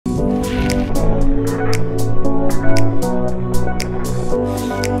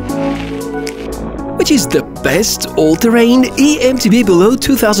which is the best all-terrain eMTB below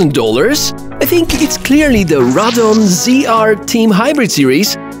 $2,000? I think it's clearly the Radon ZR Team Hybrid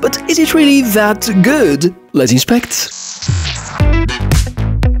series, but is it really that good? Let's inspect.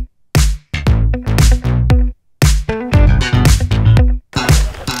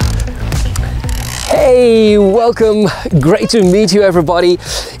 Hey, welcome! Great to meet you, everybody.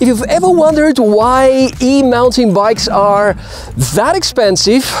 If you've ever wondered why e-mountain bikes are that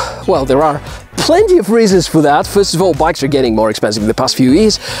expensive, well, there are plenty of reasons for that. First of all, bikes are getting more expensive in the past few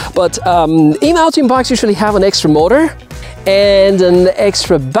years, but e-mountain bikes usually have an extra motor and an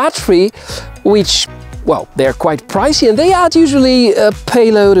extra battery, which, well, they're quite pricey, and they add usually a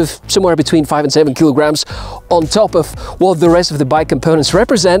payload of somewhere between 5 and 7 kilograms on top of what the rest of the bike components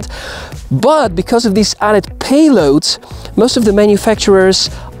represent. But because of these added payloads, most of the manufacturers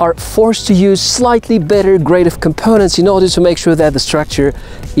are forced to use slightly better grade of components in order to make sure that the structure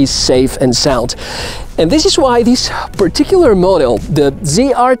is safe and sound. And this is why this particular model, the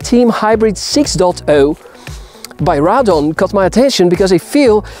ZR Team Hybrid 6.0, by Radon, caught my attention, because I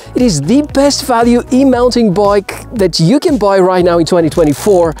feel it is the best value e-mounting bike that you can buy right now in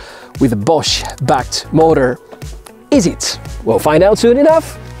 2024 with a Bosch backed motor. Is it? We'll find out soon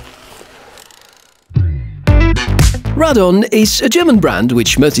enough. Radon is a German brand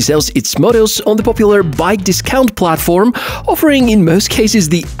which mostly sells its models on the popular bike discount platform, offering in most cases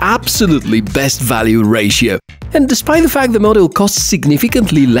the absolutely best value ratio. And despite the fact the model costs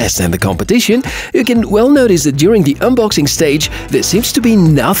significantly less than the competition, you can well notice that during the unboxing stage there seems to be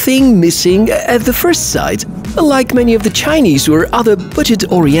nothing missing at the first sight. Unlike many of the Chinese or other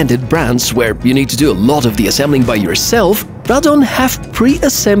budget-oriented brands where you need to do a lot of the assembling by yourself, Radon have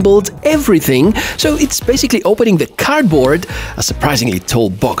pre-assembled everything, so it's basically opening the cardboard, a surprisingly tall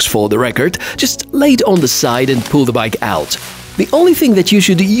box for the record, just lay it on the side and pull the bike out. The only thing that you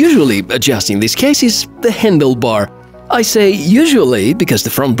should usually adjust in this case is the handlebar. I say usually because the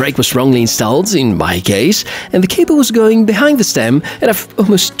front brake was wrongly installed in my case, and the cable was going behind the stem, and I've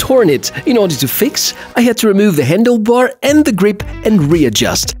almost torn it. In order to fix, I had to remove the handlebar and the grip and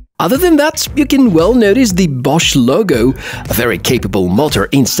readjust. Other than that, you can well notice the Bosch logo, a very capable motor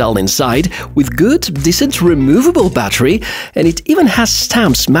installed inside, with good, decent removable battery, and it even has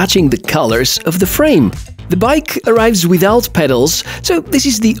stamps matching the colors of the frame. The bike arrives without pedals, so this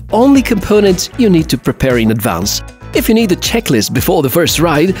is the only component you need to prepare in advance. If you need a checklist before the first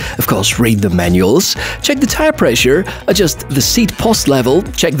ride, of course read the manuals, check the tire pressure, adjust the seat post level,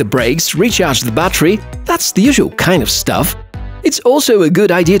 check the brakes, recharge the battery, that's the usual kind of stuff. It's also a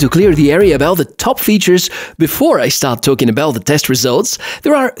good idea to clear the area about the top features before I start talking about the test results.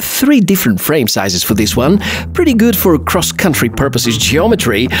 There are 3 different frame sizes for this one, pretty good for cross-country purposes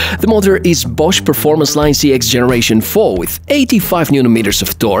geometry. The motor is Bosch Performance Line CX Generation 4 with 85 Nm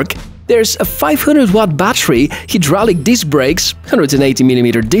of torque. There's a 500-watt battery, hydraulic disc brakes,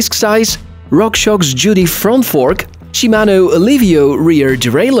 180mm disc size, RockShox Judy front fork, Shimano Alivio rear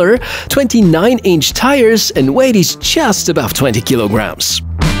derailleur, 29-inch tires, and weight is just above 20 kilograms.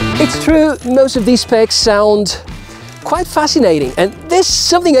 It's true, most of these specs sound quite fascinating, and there's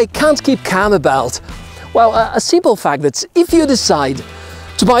something I can't keep calm about. Well, a simple fact that if you decide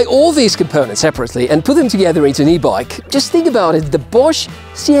to buy all these components separately and put them together into an e-bike, just think about it, the Bosch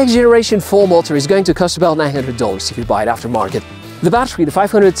CX Generation 4 motor is going to cost about $900 if you buy it aftermarket. The battery, the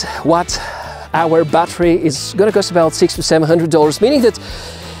 500-watt-hour battery, is going to cost about $600 to $700, meaning that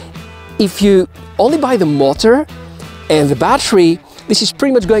if you only buy the motor and the battery, this is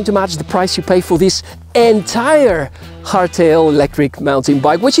pretty much going to match the price you pay for this entire hardtail electric mountain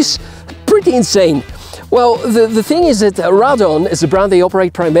bike, which is pretty insane. Well, the thing is that Radon is a brand they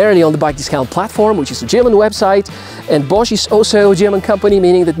operate primarily on the bike discount platform, which is a German website, and Bosch is also a German company,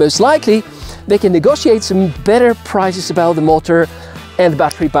 meaning that most likely they can negotiate some better prices about the motor and the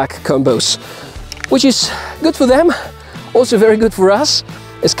battery pack combos, which is good for them, also very good for us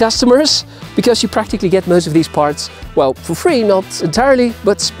as customers, because you practically get most of these parts, well, for free, not entirely,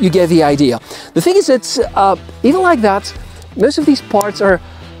 but you get the idea. The thing is that even like that, most of these parts are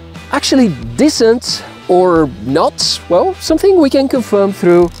actually decent or not, well, something we can confirm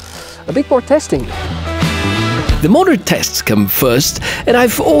through a bit more testing. The motor tests come first, and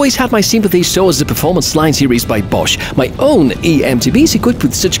I've always had my sympathies towards the Performance Line series by Bosch. My own eMTB is equipped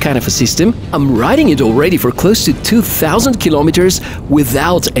with such kind of a system. I'm riding it already for close to 2,000 kilometers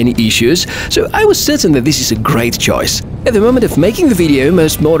without any issues, so I was certain that this is a great choice. At the moment of making the video,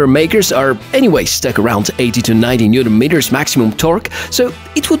 most motor makers are anyway stuck around 80 to 90 Nm maximum torque, so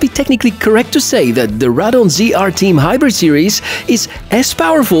it would be technically correct to say that the Radon ZR Team Hybrid series is as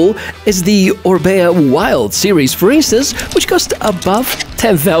powerful as the Orbea Wild series, for instance, which cost above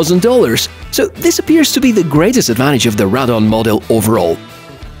 $10,000. So this appears to be the greatest advantage of the Radon model overall.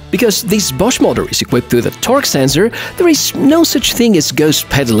 Because this Bosch motor is equipped with a torque sensor, there is no such thing as ghost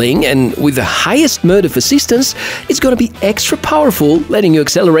pedaling, and with the highest mode of assistance, it's gonna be extra powerful, letting you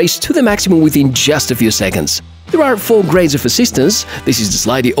accelerate to the maximum within just a few seconds. There are 4 grades of assistance. This is the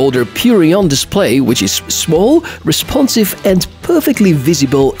slightly older Purion display, which is small, responsive and perfectly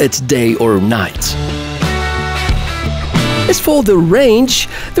visible at day or night. As for the range,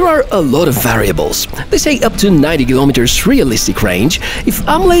 there are a lot of variables. They say up to 90 kilometers realistic range. If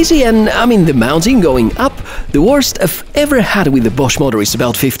I'm lazy and I'm in the mountain going up, the worst I've ever had with the Bosch motor is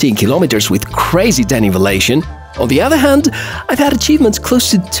about 15 kilometers with crazy denivelation. On the other hand, I've had achievements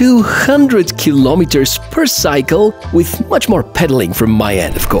close to 200 kilometers per cycle, with much more pedaling from my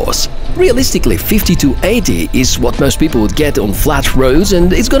end, of course. Realistically, 50 to 80 is what most people would get on flat roads,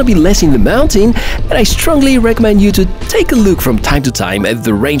 and it's gonna be less in the mountain, and I strongly recommend you to take a look from time to time at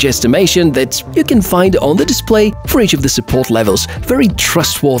the range estimation that you can find on the display for each of the support levels. Very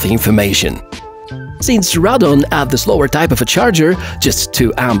trustworthy information. Since Radon had the slower type of a charger, just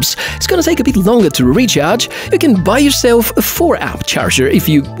 2 amps, it's gonna take a bit longer to recharge. You can buy yourself a 4-amp charger if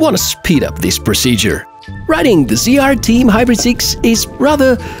you want to speed up this procedure. Riding the ZR Team Hybrid 6 is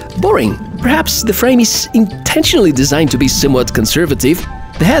rather boring. Perhaps the frame is intentionally designed to be somewhat conservative.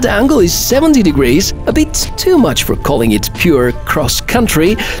 The head angle is 70 degrees, a bit too much for calling it pure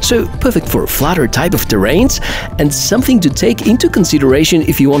cross-country, so perfect for flatter type of terrains, and something to take into consideration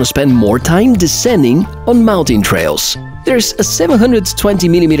if you want to spend more time descending on mountain trails. There's a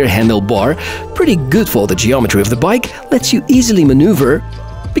 720mm handlebar, pretty good for the geometry of the bike, lets you easily maneuver.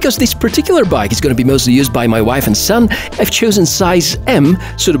 Because this particular bike is going to be mostly used by my wife and son, I've chosen size M,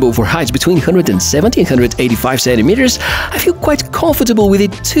 suitable for heights between 170 and 185 centimeters. I feel quite comfortable with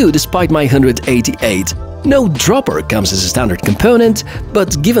it too, despite my 188. No dropper comes as a standard component,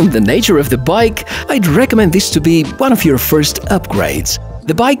 but given the nature of the bike, I'd recommend this to be one of your first upgrades.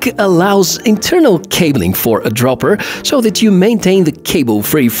 The bike allows internal cabling for a dropper so that you maintain the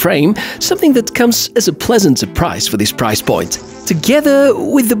cable-free frame, something that comes as a pleasant surprise for this price point. Together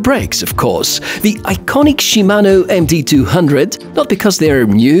with the brakes, of course, the iconic Shimano MT200, not because they're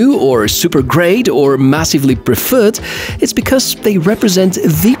new or super great or massively preferred, it's because they represent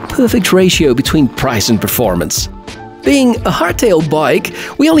the perfect ratio between price and performance. Being a hardtail bike,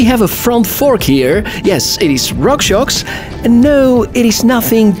 we only have a front fork here. Yes, it is RockShox, and no, it is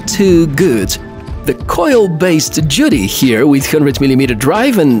nothing too good. The coil-based Judy here with 100mm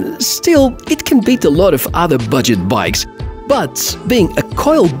drive, and still, it can beat a lot of other budget bikes. But being a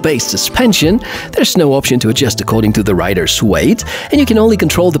coil-based suspension, there's no option to adjust according to the rider's weight, and you can only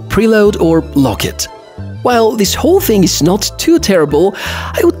control the preload or lock it. While this whole thing is not too terrible,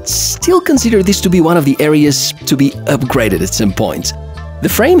 I would still consider this to be one of the areas to be upgraded at some point. The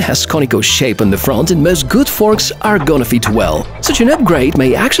frame has conical shape on the front, and most good forks are gonna fit well. Such an upgrade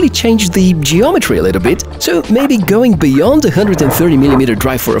may actually change the geometry a little bit, so maybe going beyond 130mm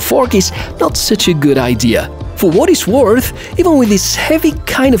drive for a fork is not such a good idea. For what it's worth, even with this heavy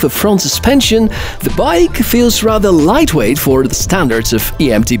kind of a front suspension, the bike feels rather lightweight for the standards of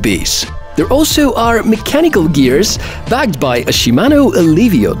eMTBs. There also are mechanical gears backed by a Shimano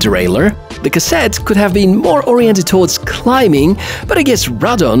Alivio derailleur. The cassette could have been more oriented towards climbing, but I guess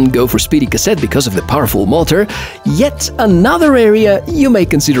Radon go for speedy cassette because of the powerful motor. Yet another area you may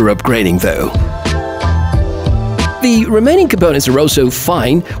consider upgrading though. The remaining components are also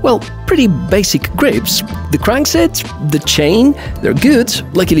fine, well, pretty basic grips. The crankset, the chain, they're good,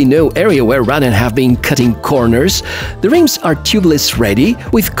 luckily no area where Radon have been cutting corners. The rims are tubeless ready,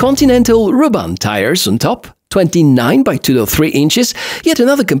 with Continental Ruban tires on top, 29 by 2.3 inches, yet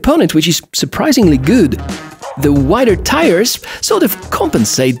another component which is surprisingly good. The wider tires sort of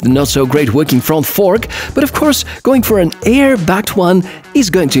compensate the not-so-great working front fork, but of course, going for an air-backed one is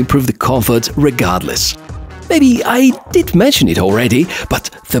going to improve the comfort regardless. Maybe I did mention it already, but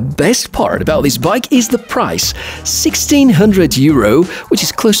the best part about this bike is the price. €1,600, which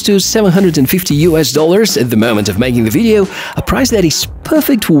is close to $750 at the moment of making the video, a price that is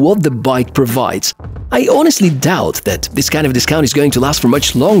perfect for what the bike provides. I honestly doubt that this kind of discount is going to last for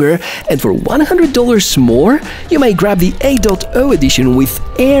much longer, and for $100 more, you may grab the 8.0 edition with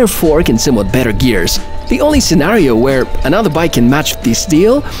air fork and somewhat better gears. The only scenario where another bike can match this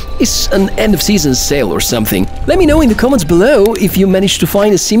deal is an end-of-season sale or something. Let me know in the comments below if you managed to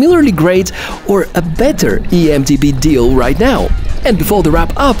find a similarly great or a better eMTB deal right now. And before the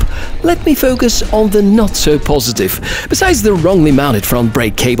wrap up, let me focus on the not-so-positive. Besides the wrongly mounted front front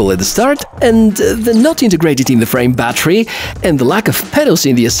brake cable at the start, and the not integrated in the frame battery, and the lack of pedals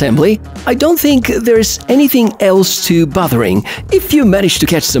in the assembly, I don't think there's anything else too bothering. If you manage to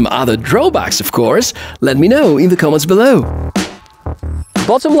catch some other drawbacks, of course, let me know in the comments below.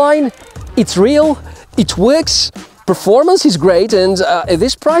 Bottom line, it's real, it works, performance is great, and at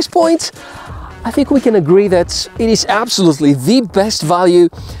this price point, I think we can agree that it is absolutely the best value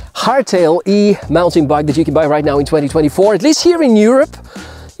hardtail e-mountain bike that you can buy right now in 2024, at least here in Europe.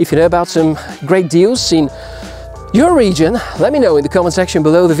 If you know about some great deals in your region, let me know in the comment section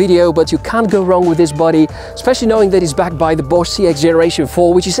below the video, but you can't go wrong with this body, especially knowing that it's backed by the Bosch CX Generation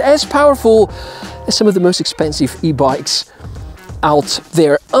 4, which is as powerful as some of the most expensive e-bikes out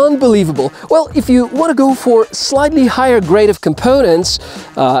there. Unbelievable. Well, if you want to go for slightly higher grade of components,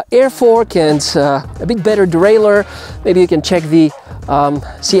 air fork and a bit better derailleur, maybe you can check the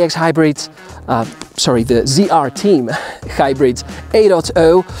CX Hybrid, the ZR Team Hybrid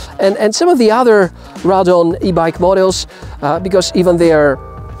 8.0 and some of the other Radon e-bike models, because even their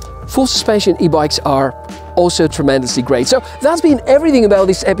full suspension e-bikes are also tremendously great. So that's been everything about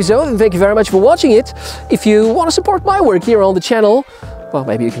this episode, and thank you very much for watching it. If you want to support my work here on the channel, well,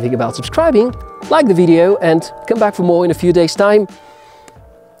 maybe you can think about subscribing, like the video, and come back for more in a few days' time.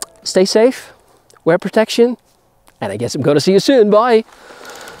 Stay safe, wear protection, and I guess I'm gonna see you soon. Bye!